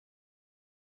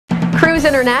KRUSE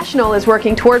International is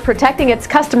working toward protecting its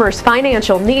customers'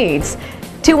 financial needs.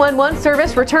 211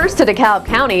 service returns to DeKalb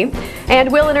County,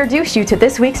 and we'll introduce you to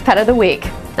this week's Pet of the Week.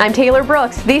 I'm Taylor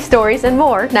Brooks. These stories and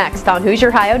more next on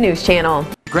Hoosierhio News Channel.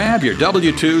 Grab your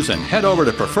W-2s and head over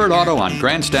to Preferred Auto on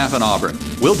Grandstaff in Auburn.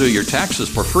 We'll do your taxes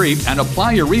for free and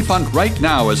apply your refund right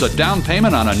now as a down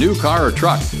payment on a new car or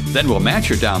truck. Then we'll match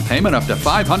your down payment up to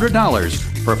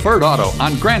 $500. Preferred Auto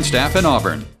on Grandstaff in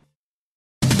Auburn.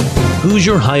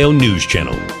 Hoosierhio News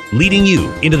Channel, leading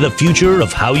you into the future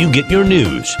of how you get your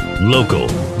news. Local,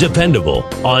 dependable,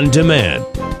 on demand.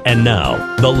 And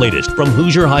now, the latest from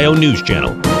Hoosierhio News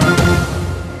Channel.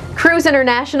 KRUSE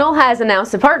International has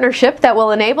announced a partnership that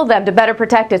will enable them to better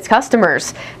protect its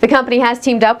customers. The company has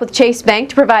teamed up with Chase Bank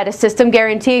to provide a system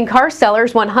guaranteeing car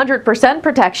sellers 100%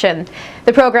 protection.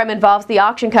 The program involves the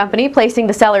auction company placing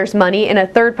the seller's money in a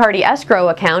third-party escrow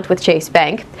account with Chase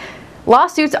Bank.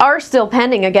 Lawsuits are still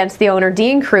pending against the owner,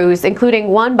 Dean KRUSE, including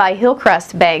one by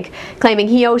Hillcrest Bank, claiming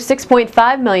he owes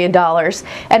 $6.5 million,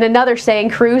 and another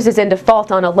saying KRUSE is in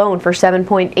default on a loan for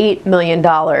 $7.8 million.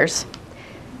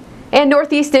 And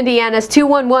Northeast Indiana's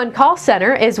 211 call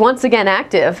center is once again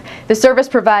active. The service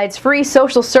provides free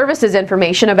social services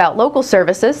information about local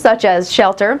services such as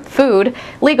shelter, food,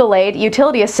 legal aid,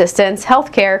 utility assistance,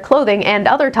 healthcare, clothing, and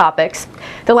other topics.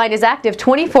 The line is active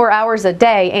 24 hours a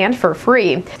day and for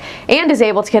free, and is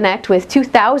able to connect with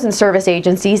 2,000 service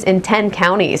agencies in 10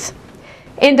 counties.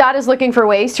 INDOT is looking for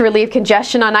ways to relieve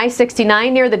congestion on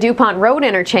I-69 near the DuPont Road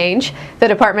interchange. The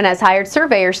department has hired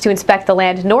surveyors to inspect the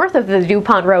land north of the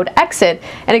DuPont Road exit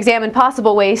and examine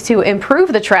possible ways to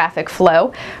improve the traffic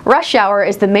flow. Rush hour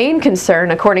is the main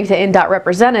concern, according to INDOT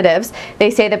representatives.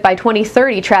 They say that by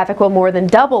 2030, traffic will more than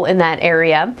double in that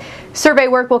area. Survey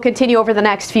work will continue over the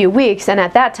next few weeks, and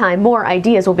at that time, more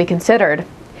ideas will be considered.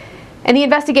 And the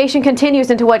investigation continues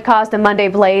into what caused the Monday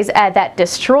blaze that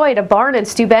destroyed a barn in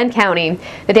STEUBEN County.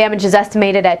 The damage is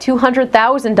estimated at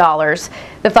 $200,000.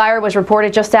 The fire was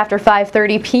reported just after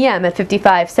 5:30 p.m. at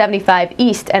 5575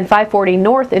 East and 540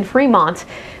 North in Fremont.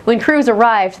 When crews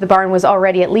arrived, the barn was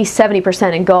already at least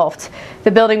 70% engulfed.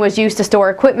 The building was used to store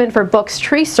equipment for Book's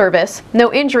tree service.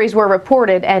 No injuries were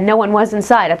reported, and no one was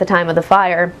inside at the time of the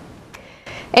fire.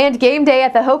 And game day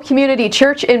at the Hope Community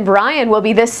Church in Bryan will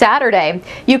be this Saturday.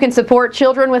 You can support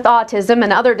children with autism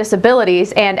and other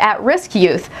disabilities and at-risk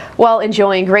youth while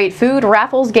enjoying great food,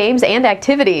 raffles, games, and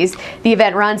activities. The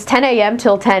event runs 10 a.m.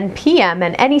 till 10 p.m.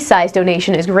 and any size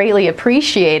donation is greatly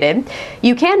appreciated.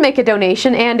 You can make a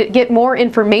donation and get more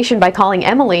information by calling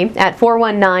Emily at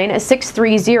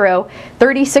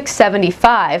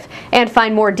 419-630-3675 and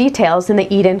find more details in the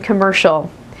Eden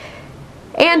commercial.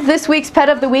 And this week's Pet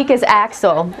of the Week is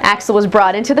Axel. Axel was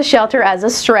brought into the shelter as a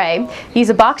stray. He's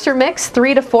a boxer mix,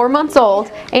 3 to 4 months old,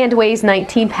 and weighs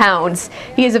 19 pounds.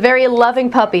 He is a very loving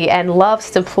puppy and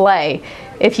loves to play.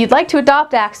 If you'd like to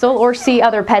adopt Axel or see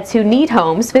other pets who need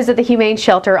homes, visit the Humane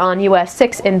Shelter on US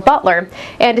 6 in Butler.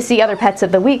 And to see other pets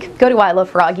of the week, go to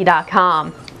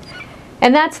ilovefroggy.com.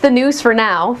 And that's the news for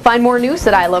now. Find more news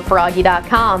at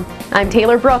ilovefroggy.com. I'm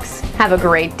Taylor Brooks. Have a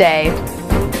great day.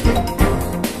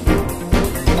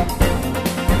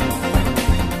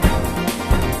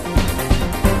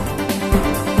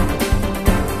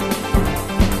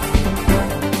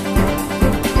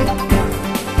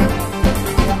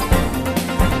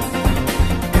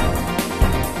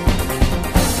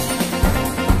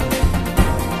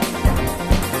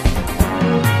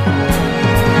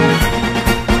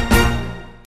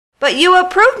 But you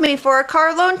approved me for a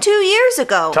car loan 2 years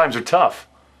ago. Times are tough.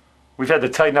 We've had to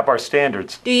tighten up our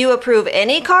standards. Do you approve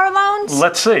any car loans?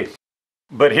 Let's see.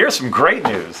 But here's some great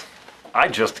news. I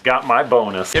just got my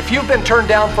bonus. If you've been turned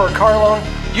down for a car loan,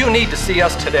 you need to see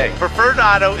us today. Preferred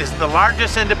Auto is the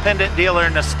largest independent dealer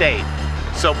in the state,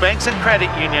 so banks and credit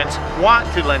unions want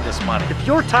to lend us money. If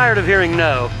you're tired of hearing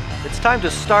no, it's time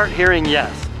to start hearing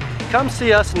yes. Come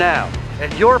see us now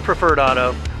at your Preferred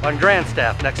Auto on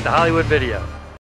Grandstaff next to Hollywood Video.